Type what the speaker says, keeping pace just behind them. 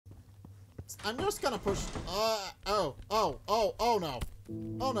I'm just gonna push. Oh no. Oh no.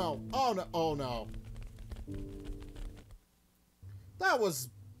 Oh no. Oh no. That was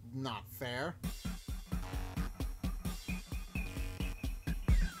not fair.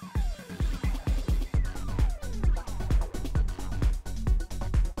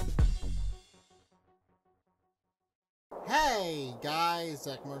 Hey guys,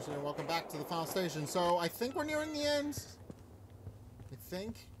 Zack here. Welcome back to the final station. So I think we're nearing the end.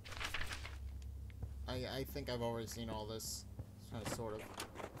 I think I've already seen all this. Sort of.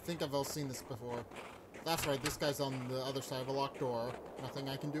 I think I've all seen this before. That's right, this guy's on the other side of a locked door. Nothing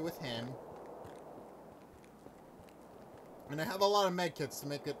I can do with him. And I have a lot of medkits to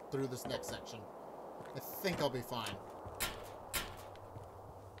make it through this next section. I think I'll be fine.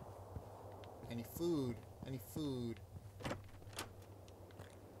 Any food? Any food?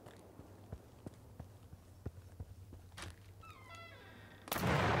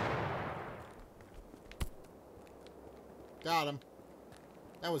 Got him.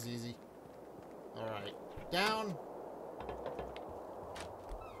 That was easy. Alright. Down.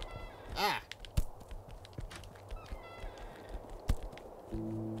 Ah!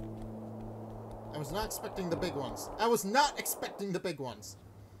 I was not expecting the big ones. I was not expecting the big ones.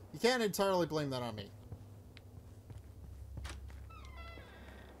 You can't entirely blame that on me.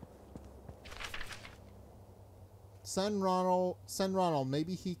 Send Ronald.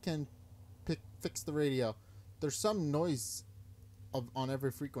 Maybe he can fix the radio. There's some noise on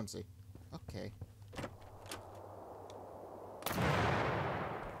every frequency. Okay.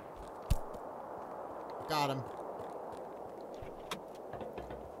 Got him.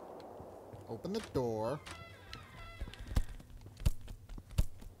 Open the door.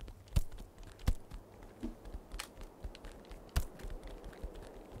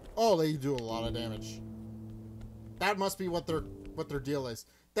 Oh, they do a lot of damage. That must be what their deal is.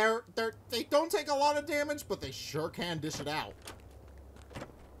 They don't take a lot of damage, but they sure can dish it out.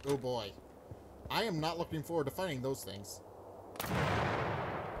 Oh boy. I am not looking forward to fighting those things.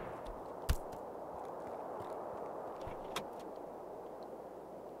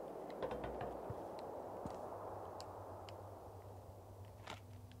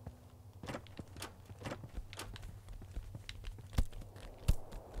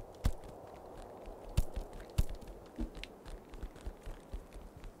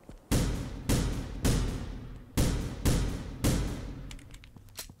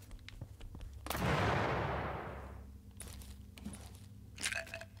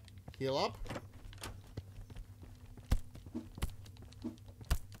 Heal up.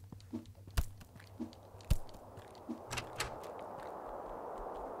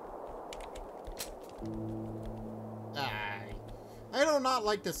 I do not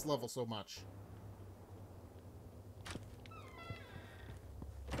like this level so much.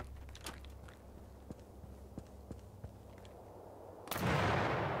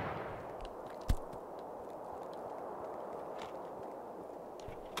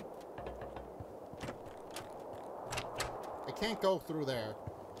 I can't go through there.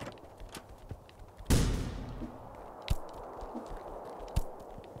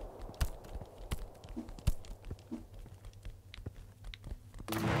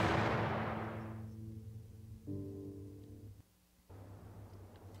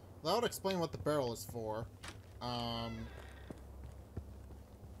 That would explain what the barrel is for.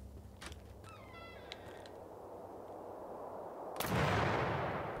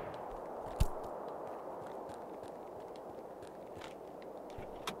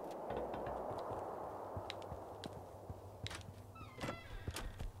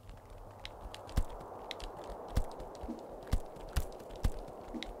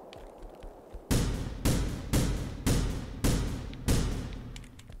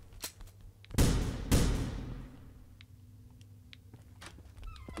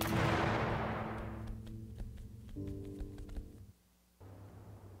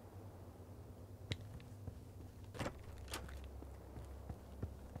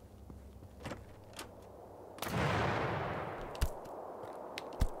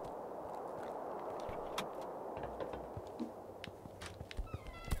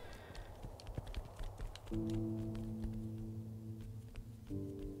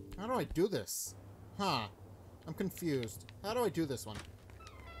 How do I do this? Huh. I'm confused. How do I do this one?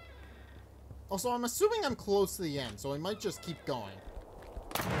 Also, I'm assuming I'm close to the end, so I might just keep going.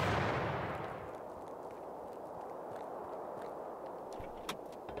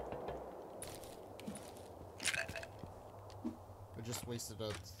 I just wasted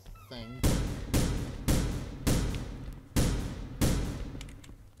a thing.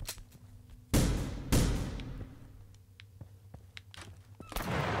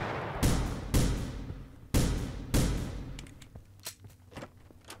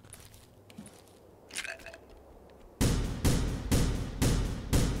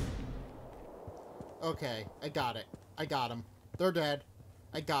 Okay, I got it. I got him. They're dead.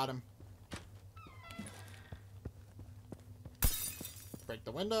 I got him. Break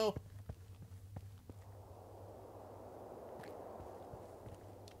the window.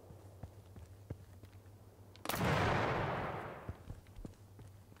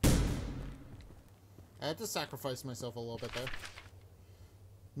 I had to sacrifice myself a little bit there.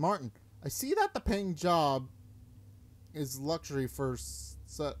 Martin, I see that the paying job is luxury for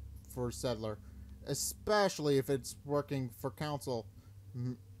settler, especially if it's working for council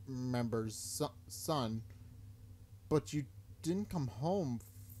members' son. But you didn't come home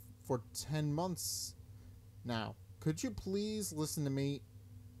for 10 months now. Could you please listen to me,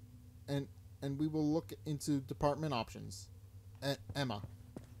 and we will look into department options. Emma.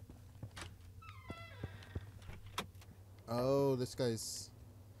 Oh, this guy's...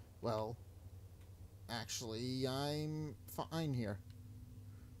 Well, actually, I'm fine here.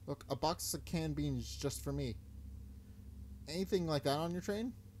 Look, a box of canned beans just for me. Anything like that on your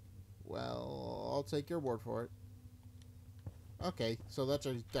train? Well, I'll take your word for it. Okay, so that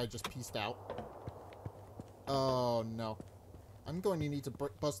guy just pieced out. Oh, no. I'm going to need to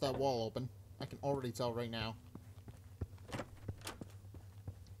bust that wall open. I can already tell right now.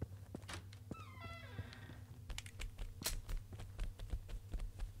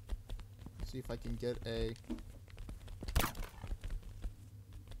 See if I can get a...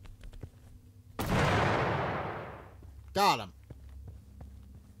 Got him.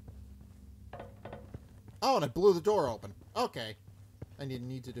 Oh, and I blew the door open. Okay. I didn't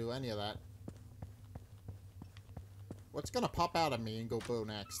need to do any of that. What's gonna pop out of me and go boo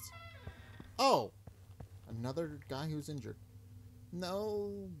next? Oh! Another guy who's injured.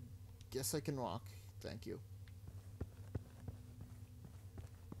 No. Guess I can walk. Thank you.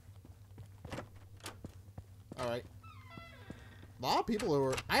 Alright. A lot of people who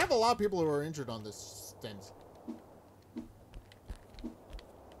are... I have a lot of people who are injured on this stint.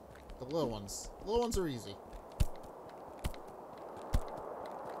 The little ones. The little ones are easy.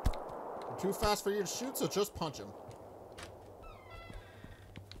 They're too fast for you to shoot, so just punch them.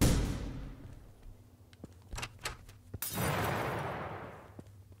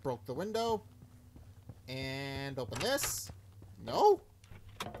 Broke the window. And open this. No?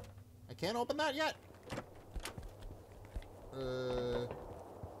 I can't open that yet.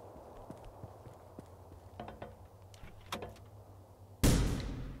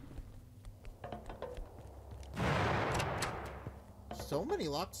 So many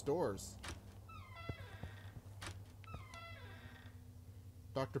locked doors.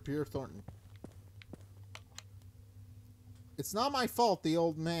 Dr. Pierre Thornton. It's not my fault the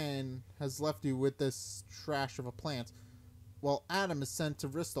old man has left you with this trash of a plant. While Adam is sent to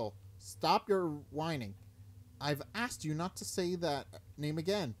Bristol. Stop your whining. I've asked you not to say that name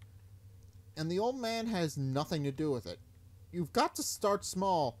again. And the old man has nothing to do with it. You've got to start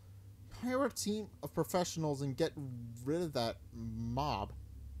small. Hire a team of professionals and get rid of that mob.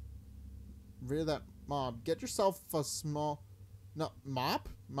 Get yourself a small... No, mob?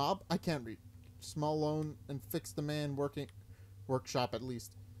 Mob? I can't read. Small loan and fix the man workshop at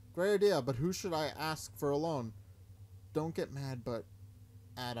least. Great idea, but who should I ask for a loan? Don't get mad, but...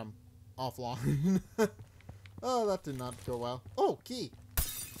 Adam. Offline. Oh, that did not go well. Oh, key.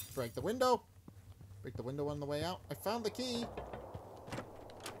 Break the window. Break the window on the way out. I found the key.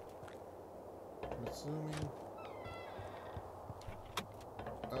 I'm assuming...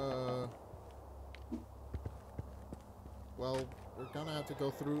 Well, we're gonna have to go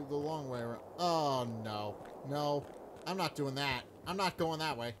through the long way around. Oh, no. No. I'm not doing that. I'm not going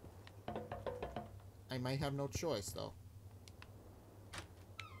that way. I might have no choice, though.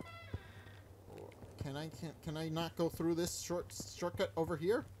 Can I not go through this shortcut over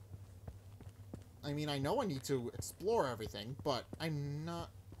here? I mean, I know I need to explore everything, but I'm not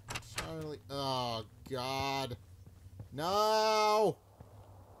entirely... Oh, God. No!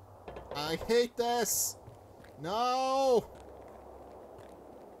 I hate this! No!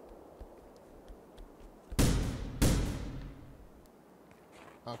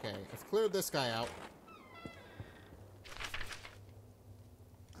 Okay, I've cleared this guy out.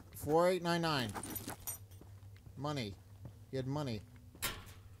 4899. Money. He had money.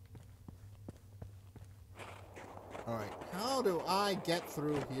 Alright, how do I get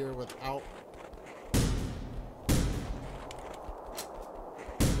through here without...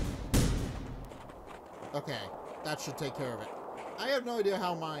 Okay, that should take care of it. I have no idea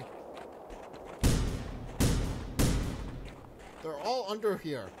how my... They're all under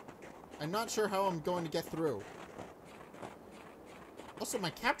here. I'm not sure how I'm going to get through. Also,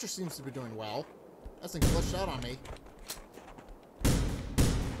 my capture seems to be doing well. Hasn't glitched out on me.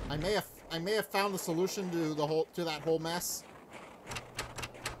 I may have found the solution to that whole mess.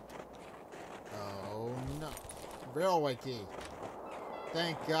 Oh no. Railway key.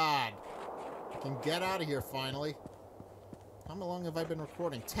 Thank God. I can get out of here finally. How long have I been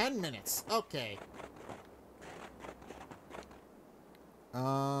recording? 10 minutes. Okay.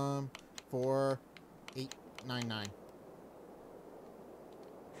 4899.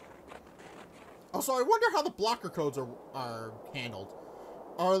 Also, I wonder how the blocker codes are handled.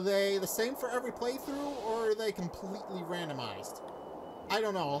 Are they the same for every playthrough, or are they completely randomized? I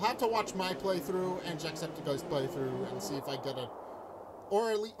don't know. I'll have to watch my playthrough and Jacksepticeye's playthrough and see if I get a...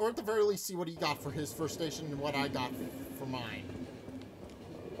 Or at the very least, see what he got for his first station and what I got for mine.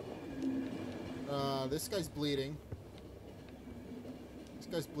 This guy's bleeding. This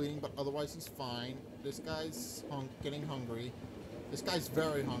guy's bleeding, but otherwise he's fine. This guy's getting hungry. This guy's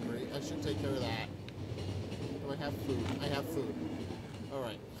very hungry. I should take care of that. Do I have food? I have food.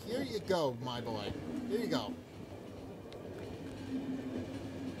 Alright. Here you go, my boy. Here you go.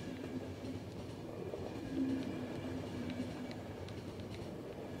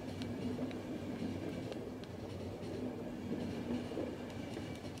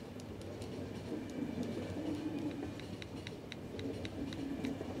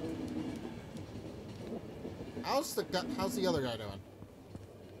 How's the other guy doing?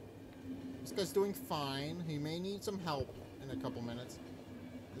 This guy's doing fine. He may need some help in a couple minutes.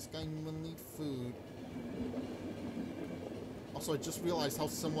 This guy will need food. Also, I just realized how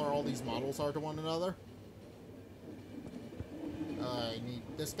similar all these models are to one another.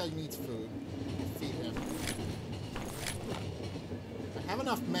 This guy needs food. Feed him. I have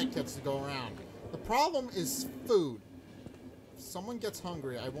enough medkits to go around. The problem is food. If someone gets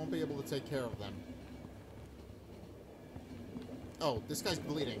hungry, I won't be able to take care of them. Oh, this guy's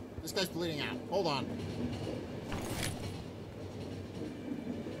bleeding. This guy's bleeding out. Hold on.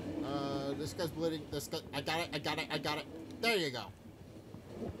 This guy's bleeding. This guy... I got it. There you go.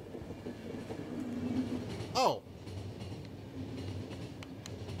 Oh.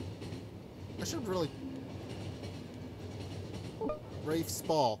 I should really... Rafe's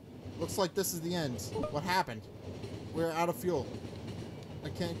ball. Looks like this is the end. What happened? We're out of fuel. I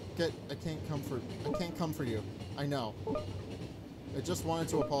can't come for you. I know. I just wanted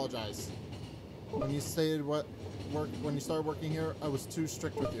to apologize. When you stated when you started working here, I was too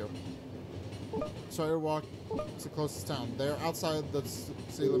strict with you. So I walked to the closest town. They're outside the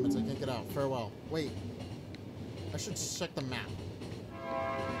city limits. I can't get out. Farewell. Wait. I should check the map.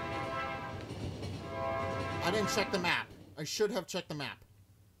 I didn't check the map. I should have checked the map.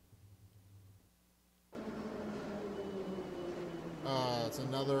 It's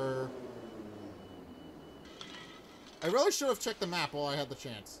another... I really should have checked the map while I had the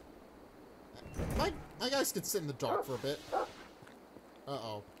chance. My guys could sit in the dark for a bit.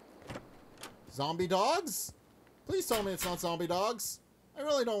 Uh-oh. Zombie dogs? Please tell me it's not zombie dogs. I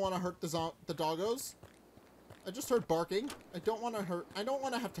really don't want to hurt the doggos. I just heard barking. I don't want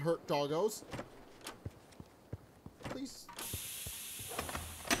to have to hurt doggos. Please.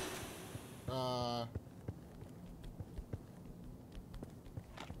 Ah.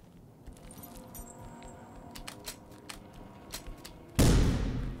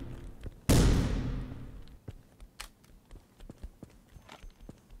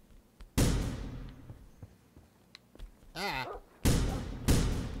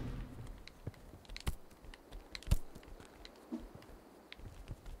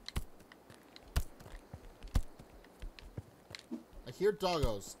 I hear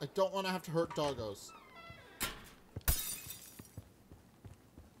doggos. I don't want to have to hurt doggos.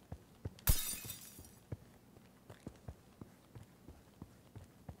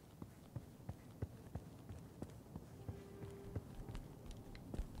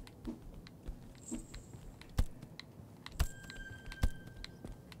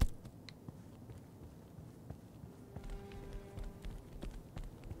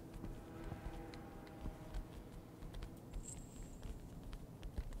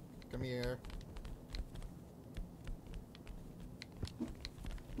 Come here.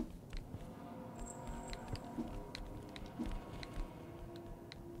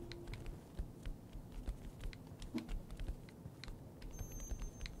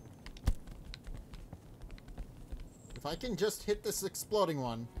 If I can just hit this exploding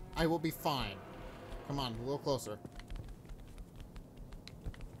one, I will be fine. Come on, a little closer.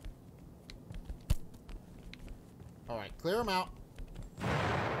 Alright, clear them out.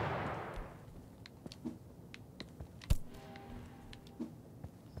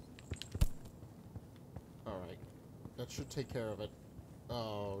 That should take care of it.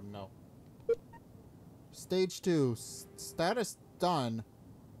 Oh, no. Stage 2. Status done.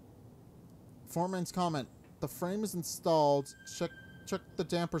 Foreman's comment. The frame is installed. Check the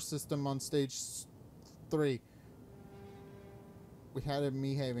damper system on stage 3. We had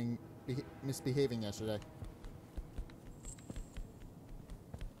him misbehaving yesterday.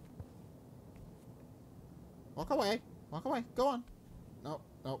 Walk away. Walk away. Go on. Nope.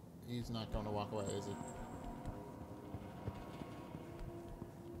 Nope. He's not going to walk away, is he?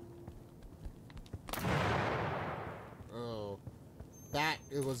 Oh.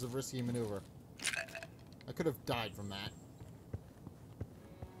 It was a risky maneuver. I could have died from that.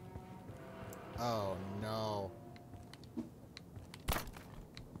 Oh, no.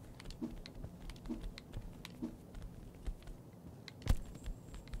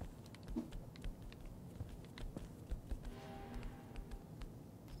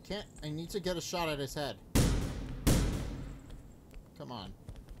 I need to get a shot at his head. Come on.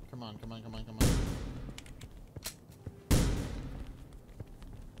 Come on, come on, come on, come on.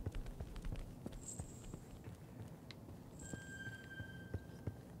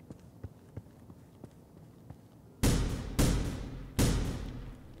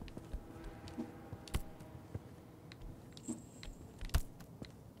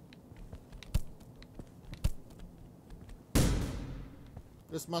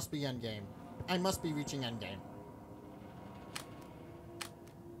 This must be endgame. I must be reaching endgame.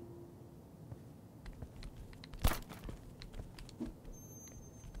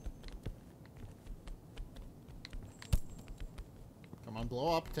 Come on,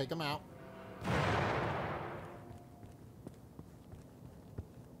 blow up. Take him out.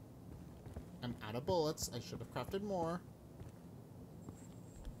 I'm out of bullets. I should have crafted more.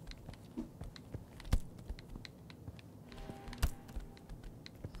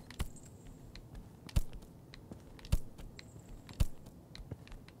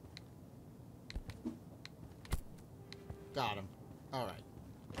 Got him. Alright.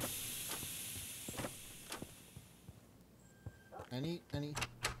 Any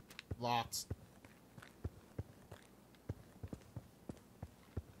lots.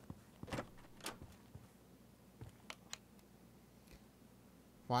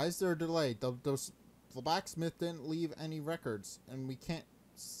 Why is there a delay? The blacksmith didn't leave any records, and we can't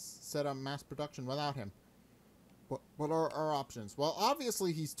set up mass production without him. What are our options? Well,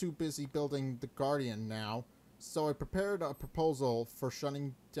 obviously he's too busy building the Guardian now. So I prepared a proposal for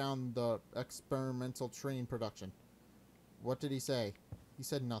shutting down the experimental train production. What did he say? He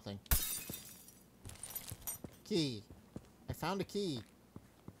said nothing. Key. I found a key.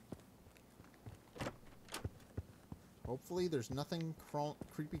 Hopefully there's nothing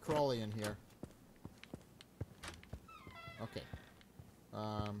creepy crawly in here. Okay.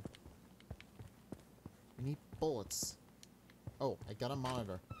 We need bullets. Oh, I got a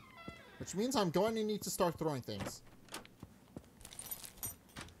monitor. Which means I'm going to need to start throwing things.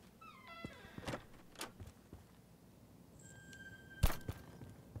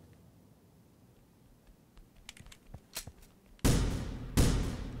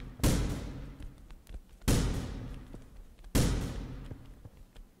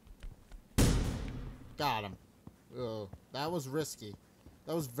 Got him. Ugh, that was risky.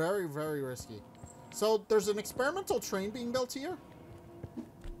 That was very, very risky. So, there's an experimental train being built here?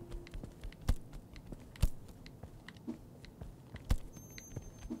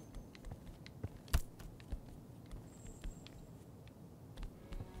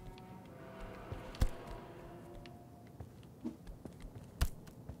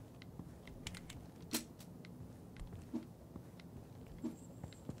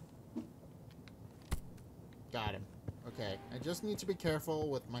 Got him. Okay, I just need to be careful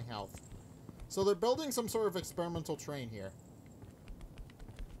with my health. So they're building some sort of experimental train here.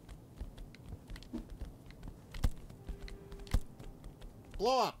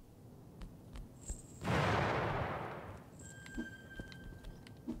 Blow up!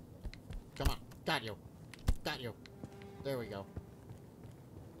 Come on. Got you. Got you. There we go.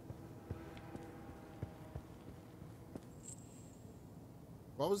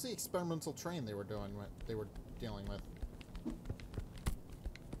 What was the experimental train they were dealing with?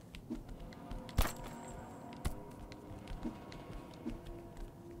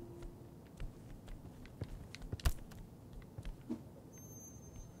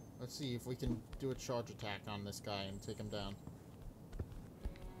 Let's see if we can do a charge attack on this guy and take him down.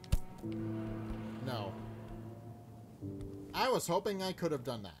 No. I was hoping I could have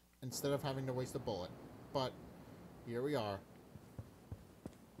done that instead of having to waste a bullet, but here we are.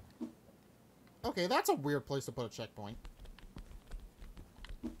 Okay, that's a weird place to put a checkpoint.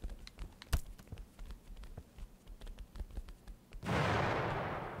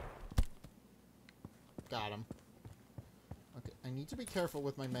 Got him. Okay, I need to be careful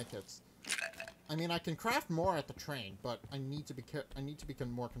with my medkits. I mean, I can craft more at the train, but I need to be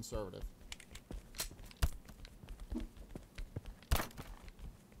more conservative.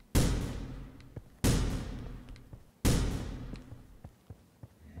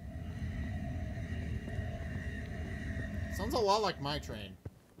 Sounds a lot like my train.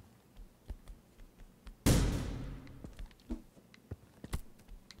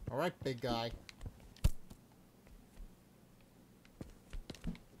 Alright, big guy.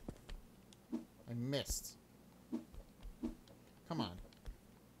 I missed. Come on.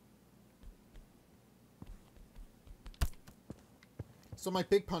 So my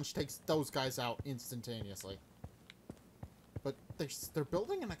big punch takes those guys out instantaneously. But they're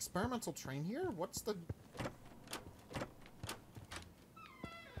building an experimental train here? What's the...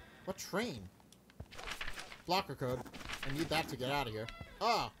 What train? Blocker code. I need that to get out of here.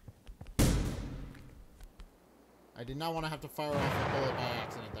 Ah! I did not want to have to fire off a bullet by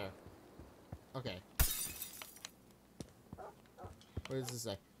accident there. Okay. What does this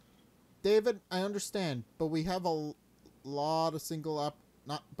say? David, I understand, but we have a lot of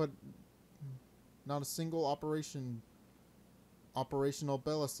not a single operational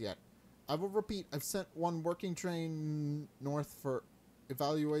ballast yet. I will repeat, I've sent one working train north for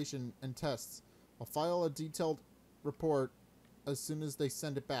evaluation and tests. I'll file a detailed report as soon as they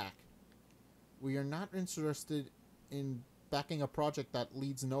send it back. We are not interested in backing a project that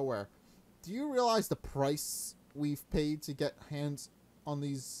leads nowhere. Do you realize the price we've paid to get hands on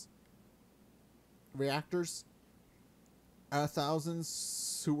these reactors? Out of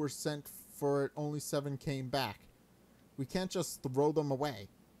thousands who were sent for it, only 7 came back. We can't just throw them away.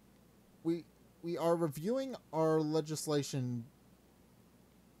 We are reviewing our legislation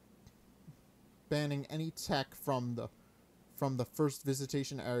banning any tech from the first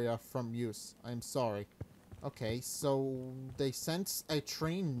visitation area from use. I'm sorry. Okay, so they sent a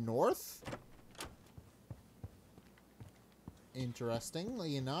train north?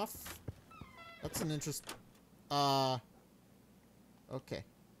 Interestingly enough. That's an interest... Okay.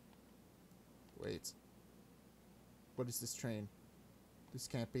 Wait. What is this train? This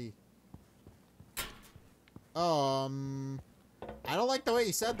can't be. I don't like the way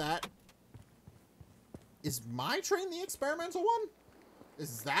you said that. Is my train the experimental one?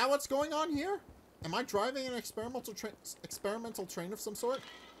 Is that what's going on here? Am I driving an experimental train of some sort?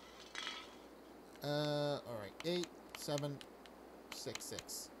 Alright. 8, 7, 6,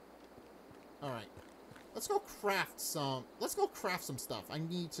 6. Alright. Let's go craft some stuff. I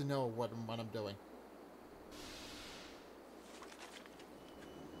need to know what I'm doing.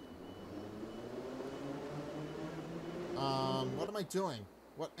 What am I doing?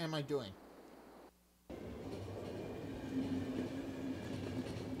 What am I doing?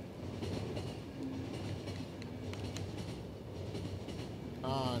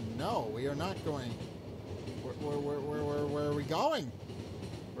 No, we are not going. Where are we going?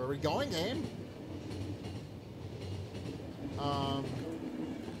 Where are we going, game?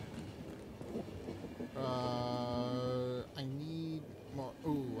 I need more.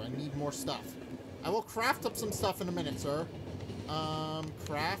 Ooh, I need more stuff. I will craft up some stuff in a minute, sir.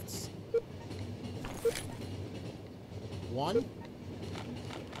 Crafts. 1.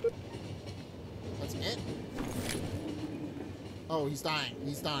 That's it. Oh, he's dying.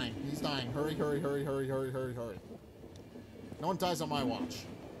 He's dying. He's dying. Hurry, hurry, hurry, hurry, hurry, hurry, hurry. No one dies on my watch.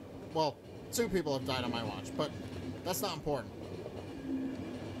 Well, 2 people have died on my watch, but that's not important.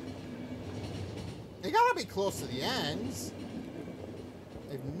 They gotta be close to the end.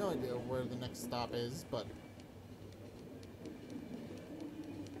 I have no idea where the next stop is, but...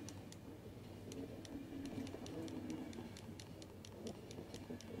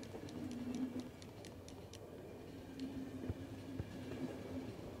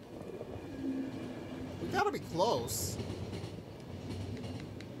 we gotta be close.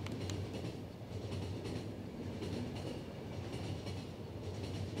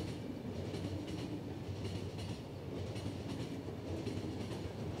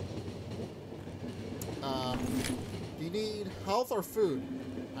 Do you need health or food?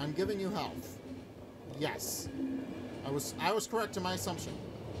 I'm giving you health. Yes. I was correct in my assumption.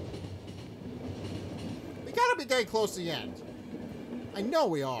 We gotta be getting close to the end. I know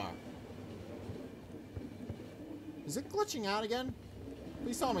we are. Is it glitching out again?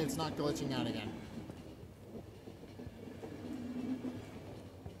 Please tell me it's not glitching out again.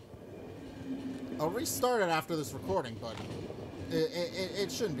 I'll restart it after this recording, but it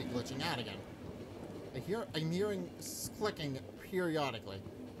shouldn't be glitching out again. I'm hearing clicking periodically.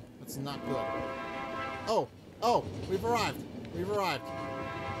 That's not good. Oh, we've arrived. We've arrived.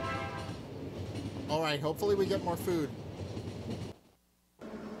 Alright, hopefully we get more food.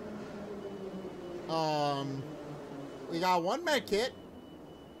 We got 1 med kit,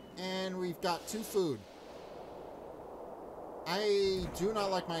 and we've got 2 food. I do not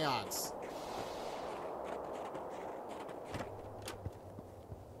like my odds.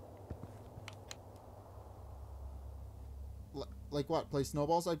 Like what? Play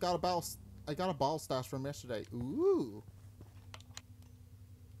snowballs? I got a ball stash from yesterday. Ooh.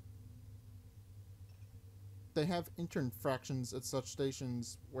 They have intern fractions at such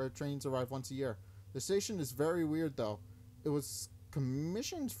stations where trains arrive once a year. The station is very weird, though. It was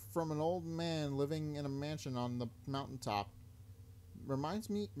commissioned from an old man living in a mansion on the mountaintop. Remind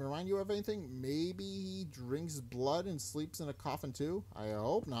you of anything? Maybe he drinks blood and sleeps in a coffin, too? I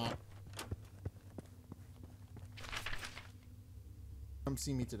hope not. Come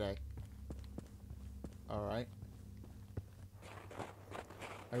see me today. Alright.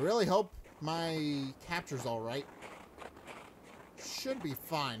 I really hope my capture's alright. Should be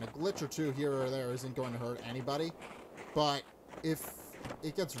fine. A glitch or two here or there isn't going to hurt anybody. But if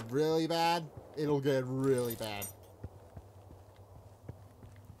it gets really bad, it'll get really bad.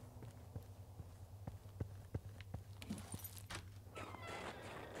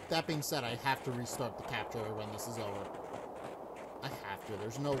 That being said, I have to restart the capture when this is over. I have to.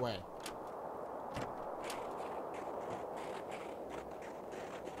 There's no way.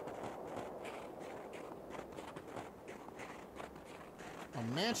 A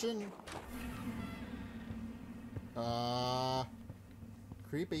mansion.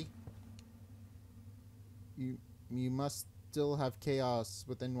 Creepy. You must still have chaos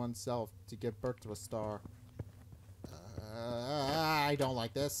within oneself to give birth to a star. I don't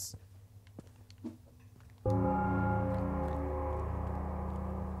like this.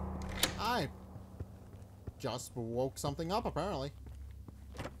 I just woke something up, apparently.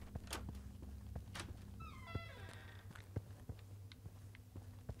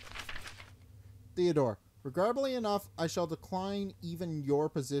 Theodore, regrettably enough, I shall decline even your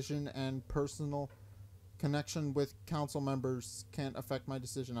position, and personal connection with council members can't affect my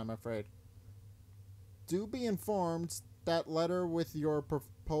decision, I'm afraid. Do be informed that letter with your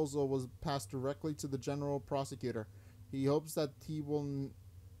proposal was passed directly to the general prosecutor. He hopes that he will...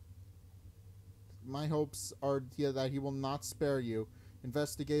 My hopes are that he will not spare you.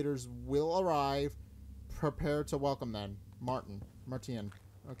 Investigators will arrive. Prepare to welcome them. Martin.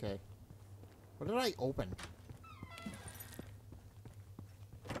 Okay. What did I open?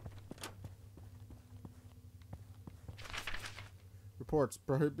 Reports.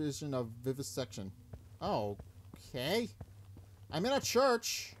 Prohibition of vivisection. Oh, okay. I'm in a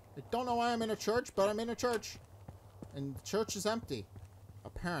church. I don't know why I'm in a church, but I'm in a church. And the church is empty.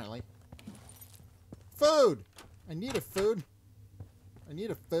 Apparently. Food! I need a food. I need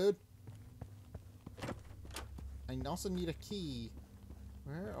a food. I also need a key.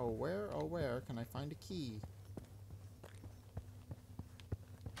 Where can I find a key?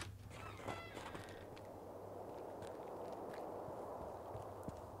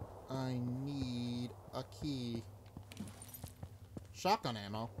 I need a key. Shotgun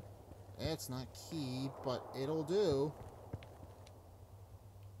ammo. It's not key, but it'll do.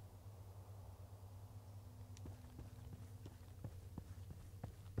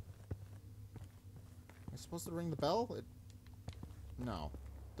 Am I supposed to ring the bell? No.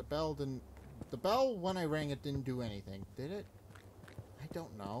 The bell didn't... The bell, when I rang it, didn't do anything. Did it? I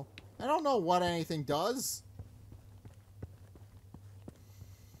don't know. I don't know what anything does.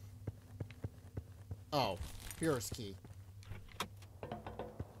 Oh. Here's key.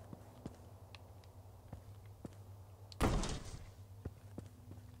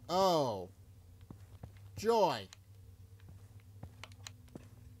 Oh. Joy.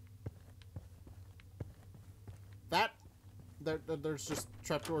 That... There's just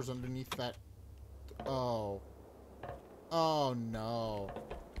trapdoors underneath that. Oh. Oh, no.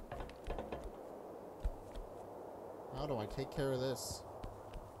 How do I take care of this?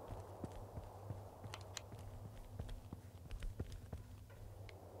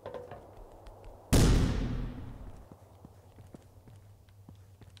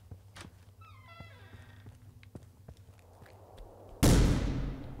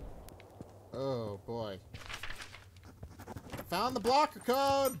 Oh, boy. Found the blocker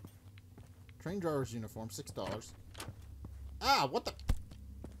code! Train driver's uniform, $6. Ah, what the...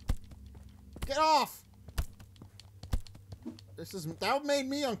 Get off! That made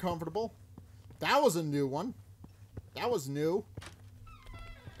me uncomfortable. That was a new one. That was new.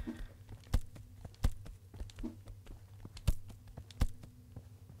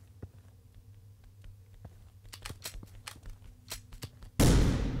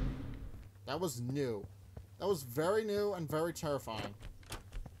 That was new. That was very new and very terrifying.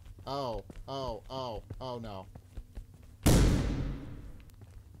 Oh, oh, oh, oh no.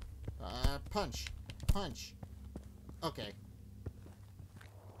 Punch. Punch. Okay.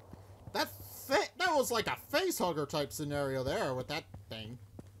 That was like a face hugger type scenario there with that thing.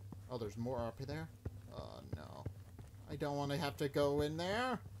 Oh, there's more up there? Oh, no. I don't want to have to go in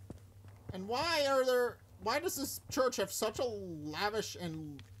there. And why does this church have such a lavish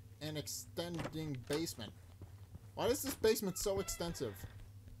and extending basement? Why is this basement so extensive?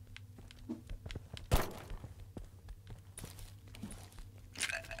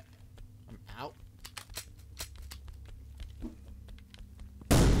 I'm out.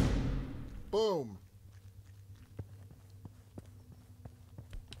 Boom.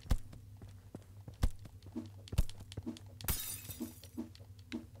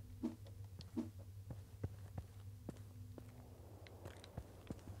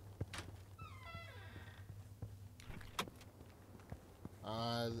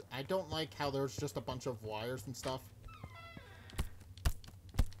 I don't like how there's just a bunch of wires and stuff.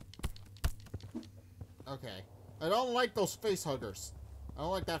 Okay. I don't like those face huggers. I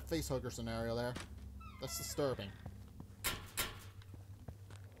don't like that face hugger scenario there. That's disturbing.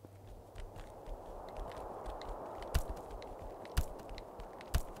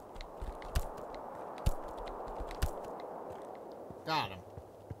 Got him.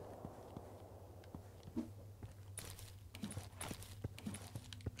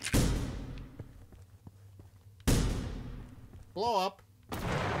 Blow up.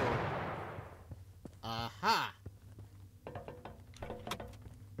 Aha!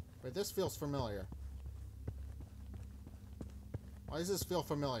 Wait, this feels familiar. Why does this feel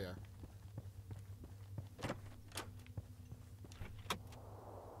familiar?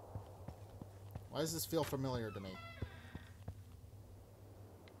 Why does this feel familiar to me?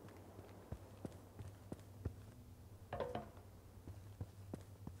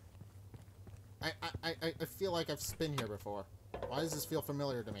 I feel like I've been here before. Why does this feel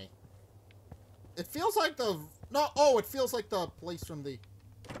familiar to me? It feels like the... No, oh, it feels like the place from the...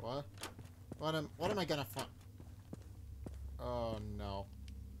 What? What am I gonna find? Oh, no.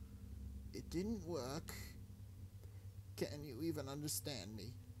 It didn't work. Can you even understand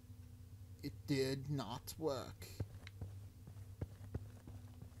me? It did not work.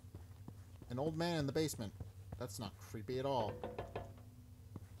 An old man in the basement. That's not creepy at all.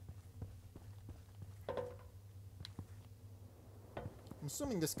 I'm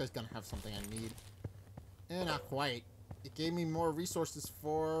assuming this guy's gonna have something I need. Eh, not quite. It gave me more resources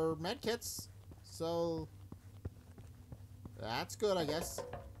for medkits, so that's good, I guess.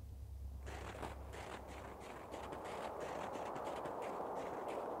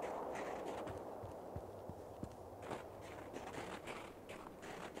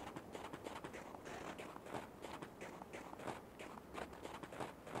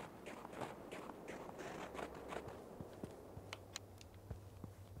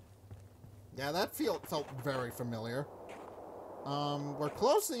 Yeah, that felt very familiar. We're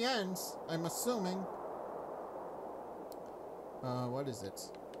close to the end, I'm assuming. What is it?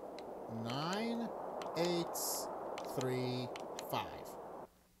 9, 8, 3, 5.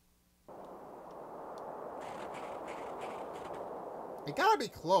 It gotta be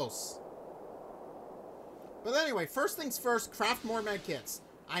close. But anyway, first things first, craft more medkits.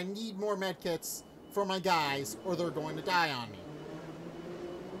 I need more medkits for my guys, or they're going to die on me.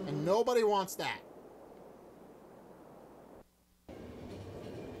 And nobody wants that.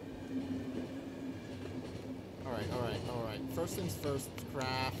 Alright. First things first,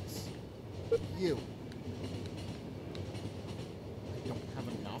 craft you. I don't have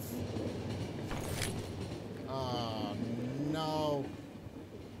enough. No.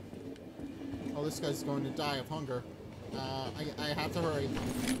 Oh, this guy's going to die of hunger. I have to hurry.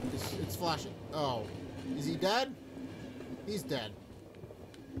 It's flashing. Oh. Is he dead? He's dead.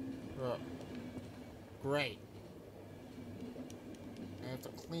 Great. I have to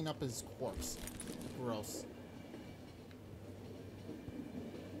clean up his corpse. Gross.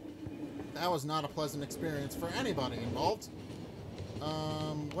 That was not a pleasant experience for anybody involved.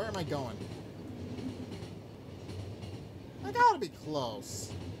 Where am I going? I gotta be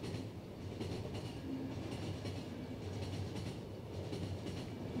close.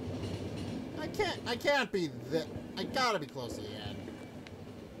 I can't be that. I gotta be close to the end.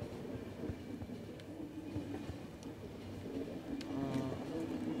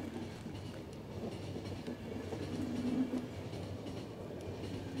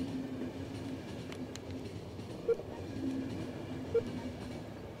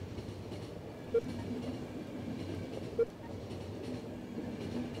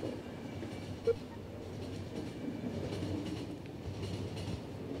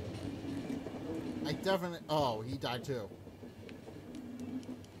 definitely... Oh, he died too.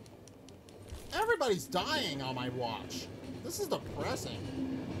 Everybody's dying on my watch. This is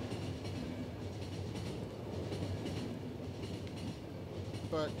depressing.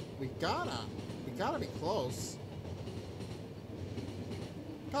 But we gotta be close.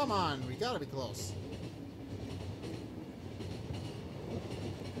 Come on, we gotta be close.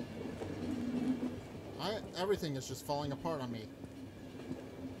 Everything is just falling apart on me.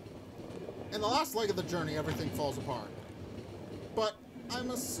 In the last leg of the journey, everything falls apart. But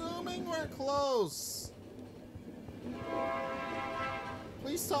I'm assuming we're close.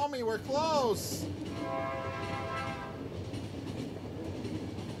 Please tell me we're close.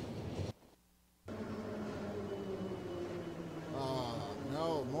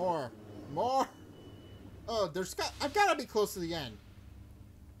 No, more. More. Oh, I've got to be close to the end.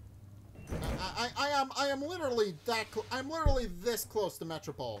 I am literally I'm literally this close to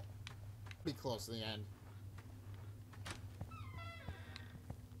Metropole. Be close to the end.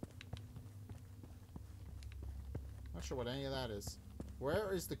 Not sure what any of that is.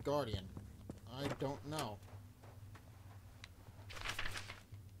 Where is the Guardian? I don't know.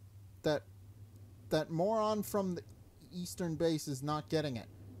 That moron from the Eastern base is not getting it.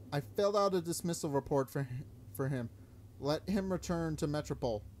 I filled out a dismissal report for him. Let him return to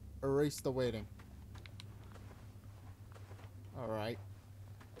Metropole. Erase the waiting. Alright.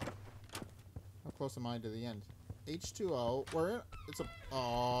 How close am I to the end? H2O. We're in... It's a...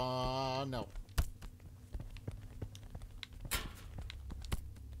 Aw, no.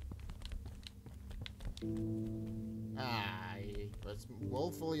 I was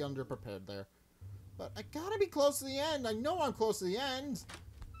woefully underprepared there. But I gotta be close to the end. I know I'm close to the end.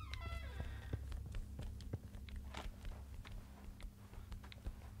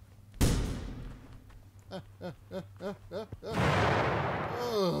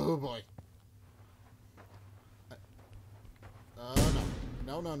 Oh boy.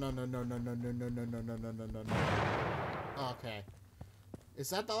 No. No. Okay. Is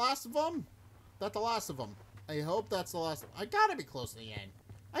that the last of them? That's the last of them. I hope that's the last. I gotta be close to the end.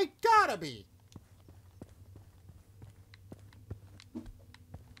 I gotta be.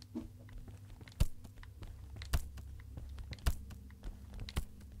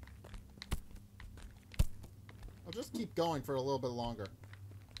 I'll just keep going for a little bit longer.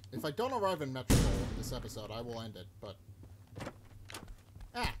 If I don't arrive in Metropole in this episode, I will end it, but...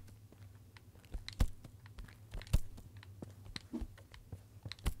 Ah!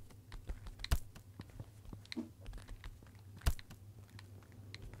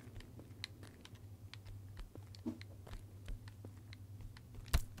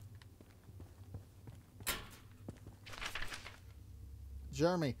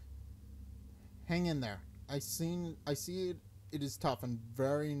 Jeremy, hang in there. I see it. It is tough and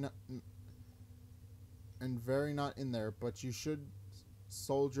very not in there, but you should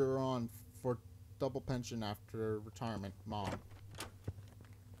soldier on for double pension after retirement, Mom.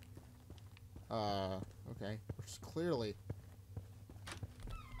 Okay. Which is clearly...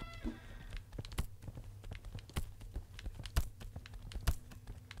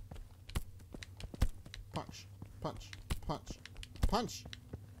 Punch. Punch. Punch. Punch!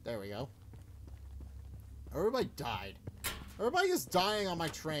 There we go. Everybody died. Everybody is dying on my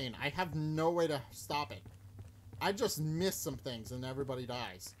train. I have no way to stop it. I just missed some things and everybody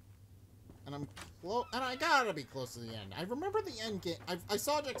dies. And I'm close, and I gotta be close to the end. I remember the end game. I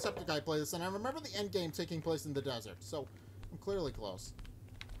saw Jacksepticeye play this, and I remember the end game taking place in the desert. So I'm clearly close.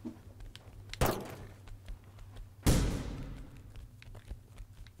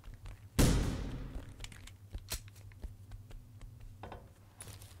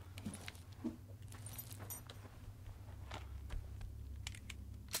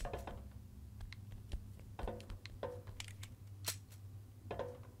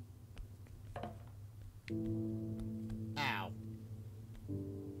 Ow.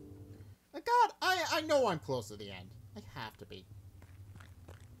 God, I know I'm close to the end. I have to be.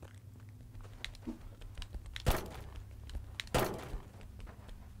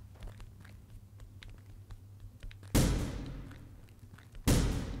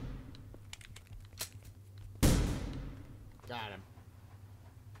 Got him.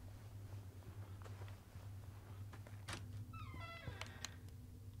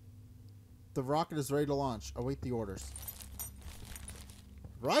 The rocket is ready to launch. Await the orders.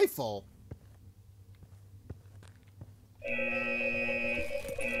 Rifle?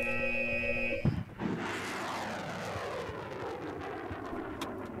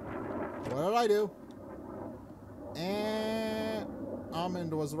 What did I do? And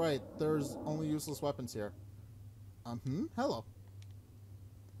Almond was right. There's only useless weapons here. Hello.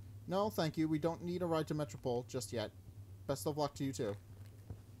 No, thank you. We don't need a ride to Metropole just yet. Best of luck to you, too.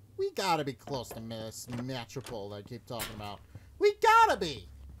 We gotta be close to Miss Metropole that I keep talking about. We gotta be!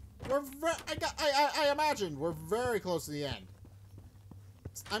 I imagine we're very close to the end.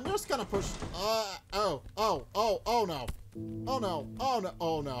 I'm just gonna push... oh no. Oh no,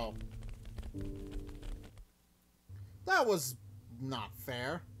 oh no. That was not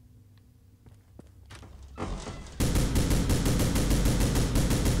fair.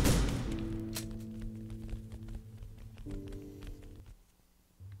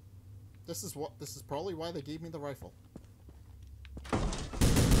 This is probably why they gave me the rifle.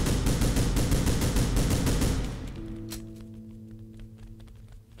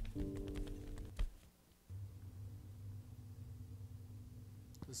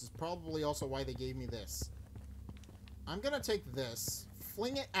 This is probably also why they gave me this. I'm gonna take this,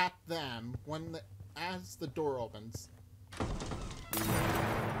 fling it at them as the door opens.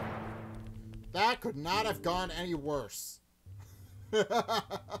 That could not have gone any worse.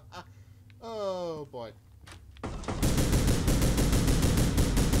 Oh boy.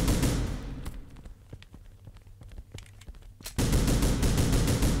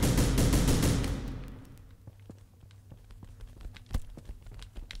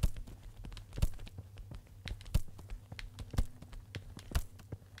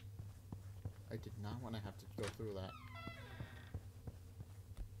 I did not want to have to go through that.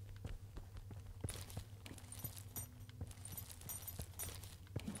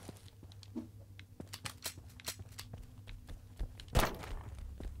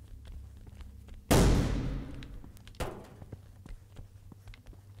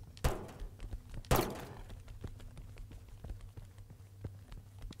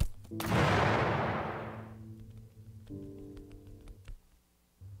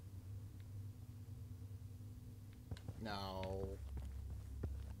 No.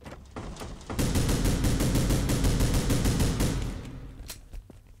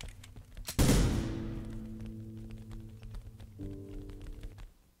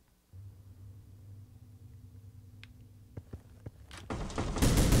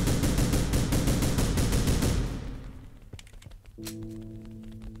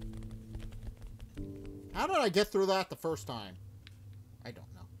 How did I get through that the first time? I don't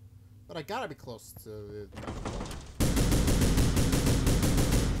know. But I gotta be close to the...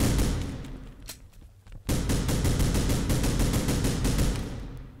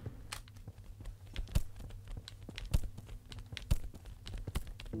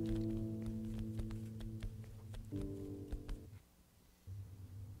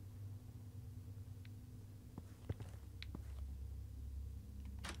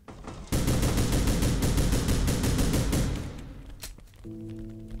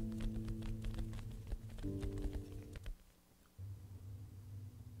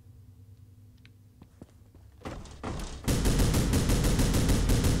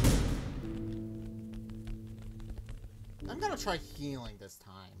 I'm gonna try healing this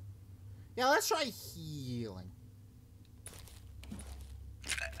time. Yeah, let's try healing.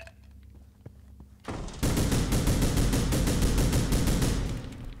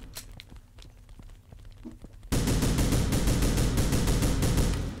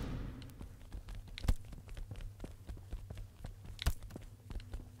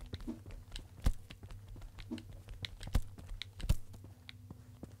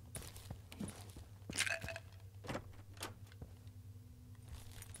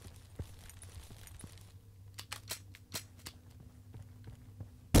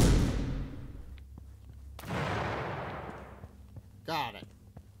 Got it.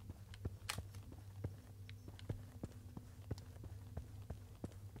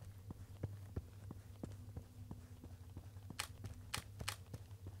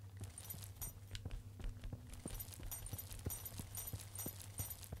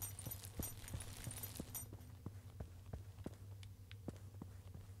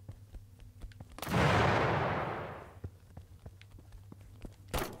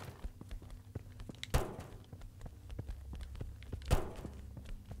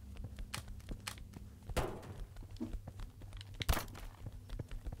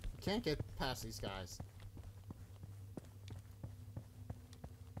 Can't get past these guys.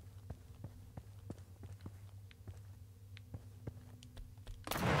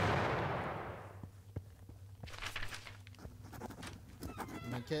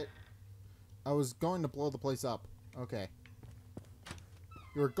 Medkit. I was going to blow the place up. Okay.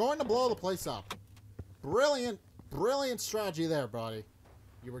 You were going to blow the place up. Brilliant, brilliant strategy there, buddy.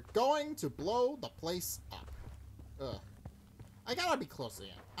 You were going to blow the place up. Ugh. I gotta be close to the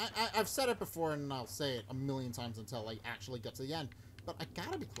end. I've said it before and I'll say it a million times until I actually get to the end. But I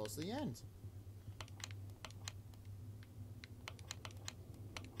gotta be close to the end.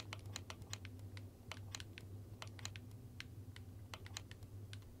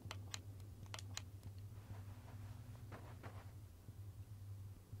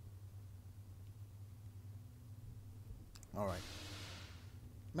 Alright.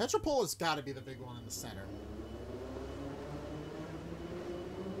 Metropole has gotta be the big one in the center.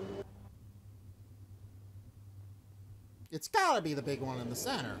 It's gotta be the big one in the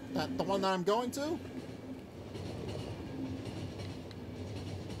center. The one that I'm going to?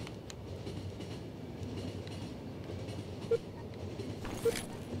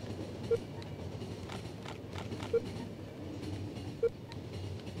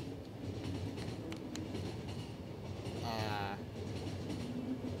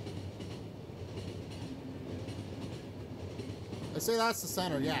 I say that's the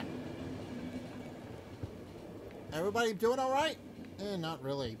center, yeah. Everybody doing alright? Not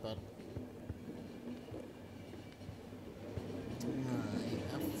really, but...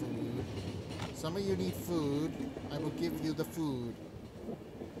 I have food. Some of you need food. I will give you the food.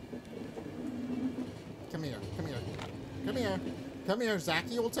 Come here, come here. Come here. Come here, Zack.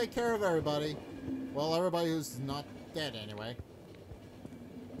 You will take care of everybody. Well, everybody who's not dead, anyway.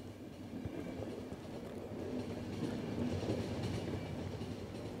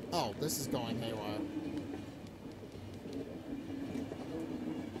 Oh, this is going haywire.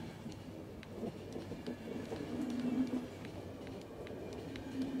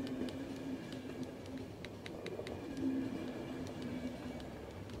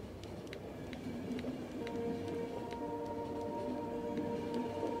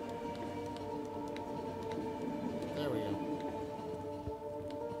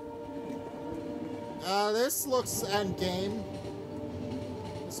 This looks endgame.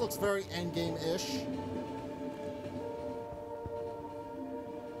 This looks very endgame-ish.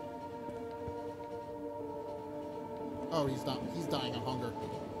 Oh, he's not. He's dying of hunger.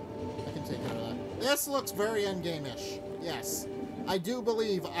 I can take care of that. This looks very endgame-ish. Yes. I do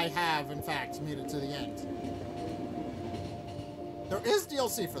believe I have, in fact, made it to the end. There is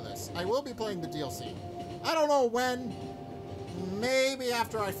DLC for this. I will be playing the DLC. I don't know when. Maybe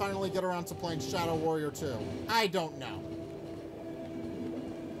after I finally get around to playing Shadow Warrior 2. I don't know.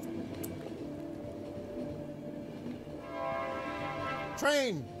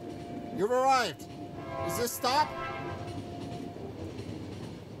 Train! You've arrived. Is this stop?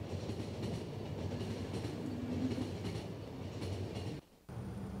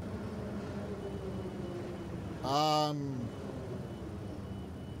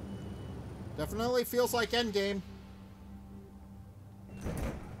 Definitely feels like endgame.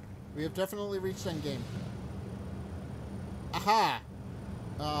 We have definitely reached endgame. Aha!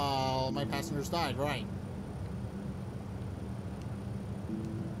 Oh, my passengers died, right.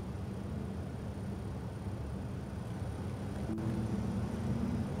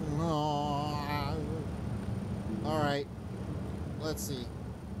 Oh. Alright. Let's see.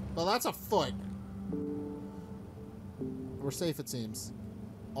 Well, that's a foot. We're safe, it seems.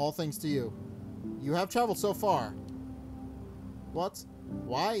 All thanks to you. You have traveled so far. What?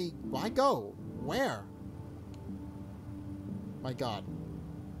 Why go? Where? My God.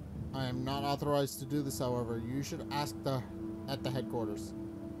 I am not authorized to do this, however. You should ask at the headquarters.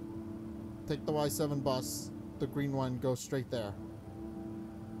 Take the Y7 bus. The green one goes straight there.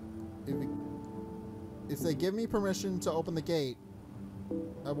 If they give me permission to open the gate,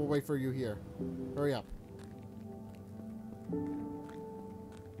 I will wait for you here. Hurry up.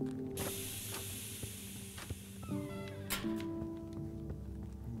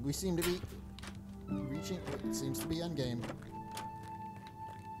 We seem to be reaching... It seems to be endgame.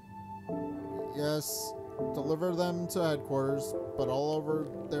 Yes, deliver them to headquarters, but all over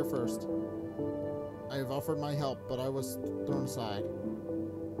there first. I have offered my help, but I was thrown aside.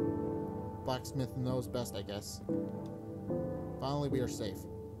 Blacksmith knows best, I guess. Finally, we are safe.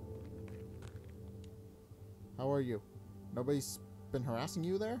 How are you? Nobody's been harassing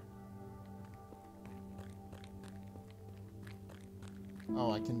you there?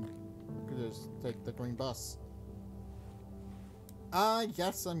 Oh, I can just take the green bus.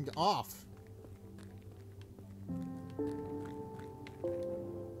 Yes, I'm off.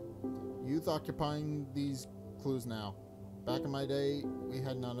 Youth occupying these clues now. Back in my day, we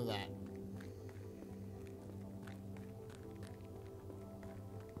had none of that.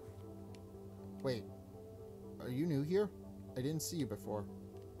 Wait, are you new here? I didn't see you before.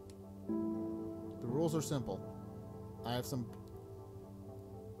 The rules are simple. I have some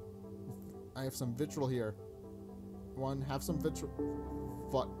vitriol here. Have some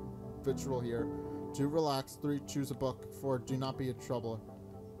vitriol here. 2, relax. 3, choose a book. 4, do not be a troubler.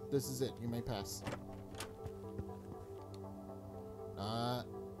 This is it. You may pass.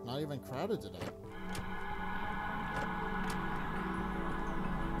 Not even crowded today.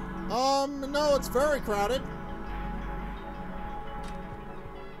 No, it's very crowded.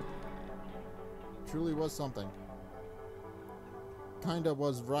 Truly was something. Kinda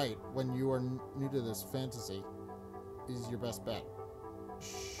was right when you are new to this fantasy. Is your best bet.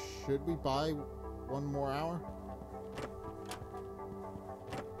 Should we buy 1 more hour?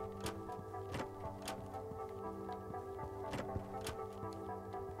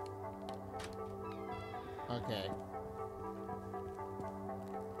 Okay.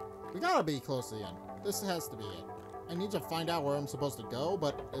 We gotta be close to the end. This has to be it. I need to find out where I'm supposed to go,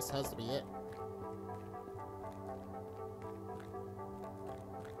 but this has to be it.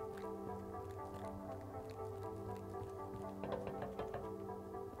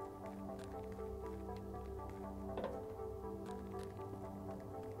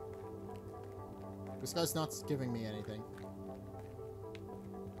 This guy's not giving me anything.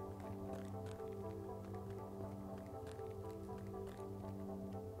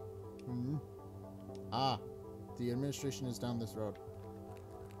 Ah, the administration is down this road.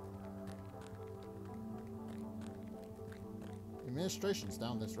 The administration's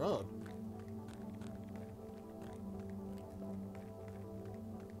down this road.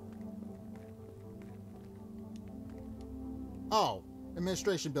 Oh,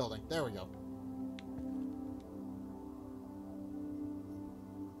 administration building. There we go.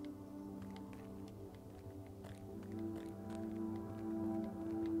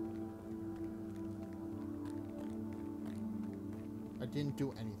 I didn't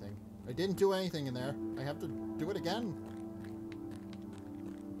do anything. I didn't do anything in there. I have to do it again.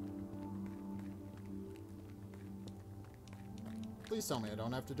 Please tell me I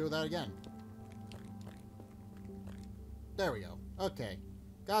don't have to do that again. There we go. Okay.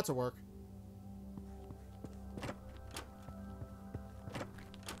 Got to work.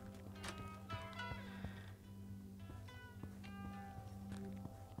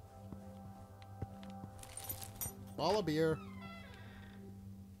 Ball of beer.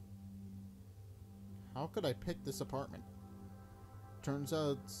 How could I pick this apartment? Turns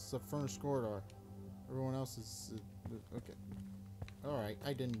out it's a furnished corridor. Everyone else is... okay. Alright,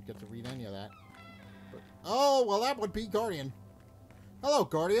 I didn't get to read any of that. But, oh, well that would be Guardian. Hello,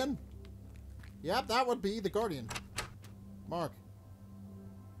 Guardian. Yep, that would be the Guardian. Mark.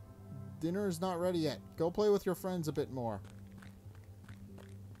 Dinner is not ready yet. Go play with your friends a bit more.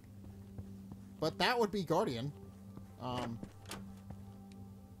 But that would be Guardian.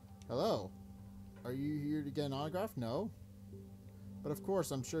 Hello. Are you here to get an autograph? No. But of course,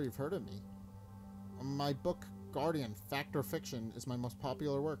 I'm sure you've heard of me. My book, Guardian, Fact or Fiction, is my most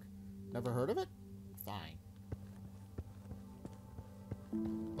popular work. Never heard of it? Fine.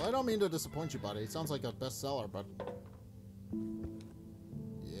 Well, I don't mean to disappoint you, buddy. It sounds like a bestseller, but...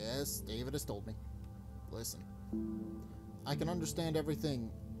 Yes, David has told me. Listen. I can understand everything.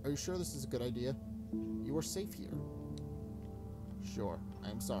 Are you sure this is a good idea? You are safe here. Sure.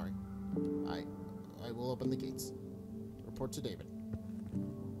 I am sorry. I will open the gates. Report to David.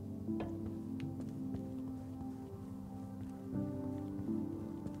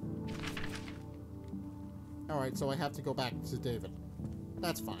 Alright, so I have to go back to David.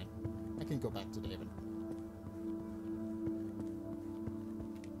 That's fine. I can go back to David.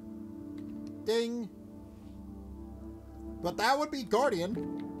 Ding! But that would be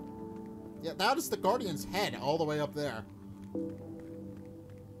Guardian. Yeah, that is the Guardian's head all the way up there.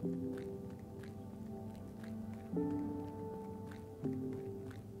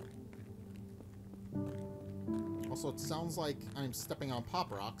 Also, it sounds like I'm stepping on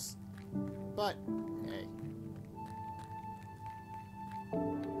pop rocks. But, hey.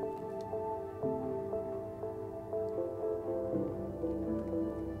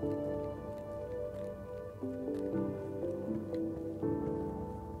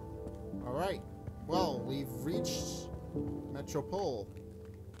 Alright. Well, we've reached Metropole.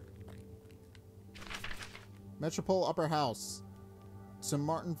 Metropole Upper House. To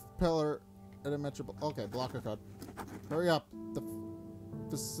Martin Pillar at a Metropole. Okay, blocker code. Hurry up. The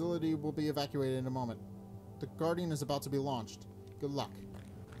facility will be evacuated in a moment. The Guardian is about to be launched. Good luck.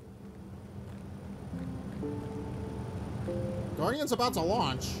 Guardian's about to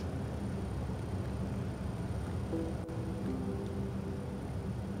launch.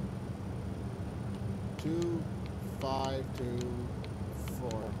 Two, 5, 2,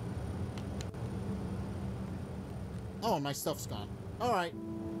 4. Oh, my stuff's gone. Alright.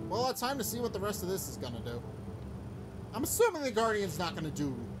 Well, it's time to see what the rest of this is gonna do. I'm assuming the Guardian's not gonna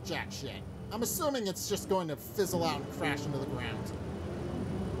do jack shit. I'm assuming it's just going to fizzle out and crash into the ground.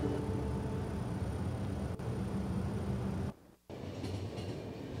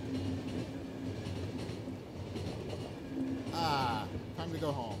 Ah, time to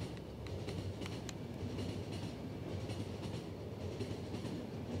go home.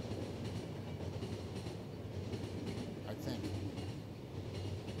 I think.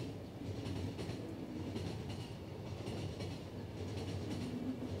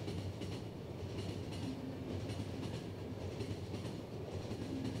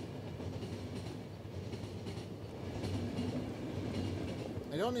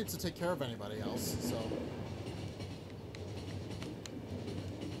 I don't need to take care of anybody else, so...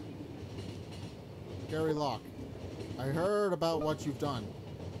 Gary Locke, I heard about what you've done.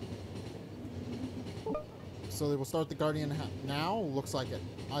 So they will start the Guardian now? Looks like it.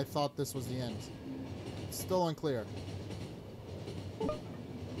 I thought this was the end. It's still unclear.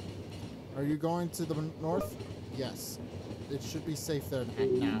 Are you going to the north? Yes. It should be safe there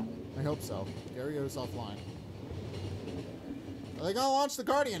now. I hope so. Gary is offline. Are they gonna launch the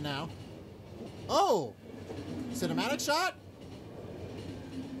Guardian now? Oh! Cinematic shot?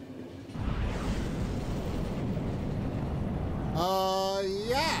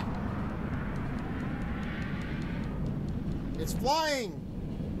 Yeah. It's flying.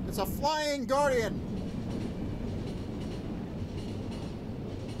 It's a flying Guardian.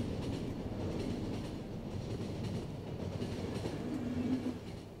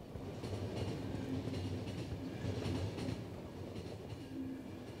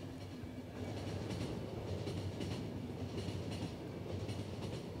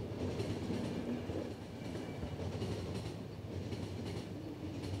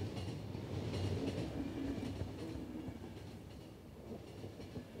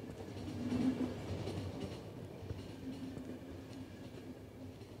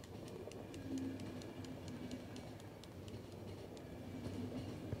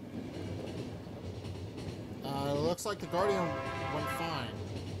 Looks like the Guardian went fine.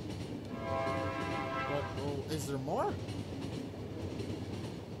 But, oh, is there more?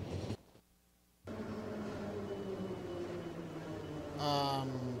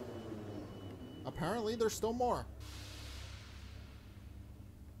 Apparently there's still more.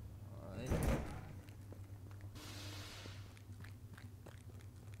 Alright.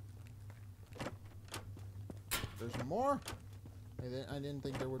 There's more? I didn't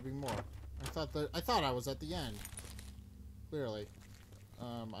think there would be more. I thought I was at the end. Clearly.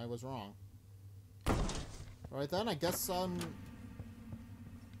 I was wrong. Alright then, I guess,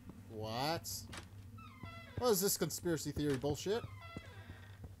 what? What is this conspiracy theory bullshit?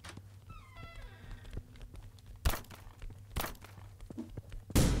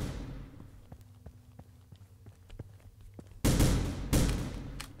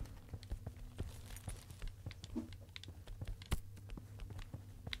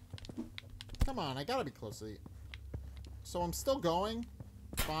 Come on, I gotta be close to the... So I'm still going?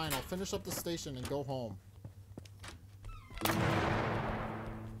 Fine, I'll finish up the station and go home.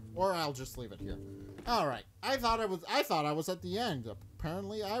 Or I'll just leave it here. Alright. I thought I was at the end.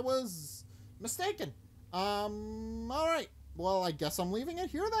 Apparently I was mistaken. Alright. Well, I guess I'm leaving it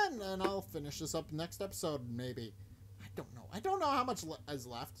here then, and I'll finish this up next episode, maybe. I don't know. I don't know how much is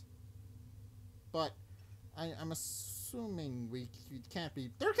left. But I'm assuming there can't be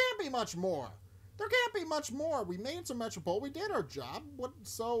much more. There can't be much more. We made some Metropole. We did our job.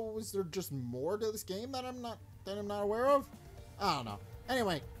 So is there just more to this game that I'm not aware of? I don't know.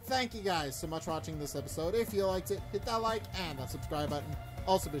 Anyway, thank you guys so much for watching this episode. If you liked it, hit that like and that subscribe button.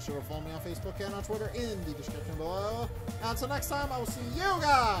 Also, be sure to follow me on Facebook and on Twitter in the description below. And until next time, I will see you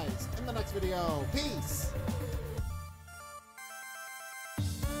guys in the next video. Peace.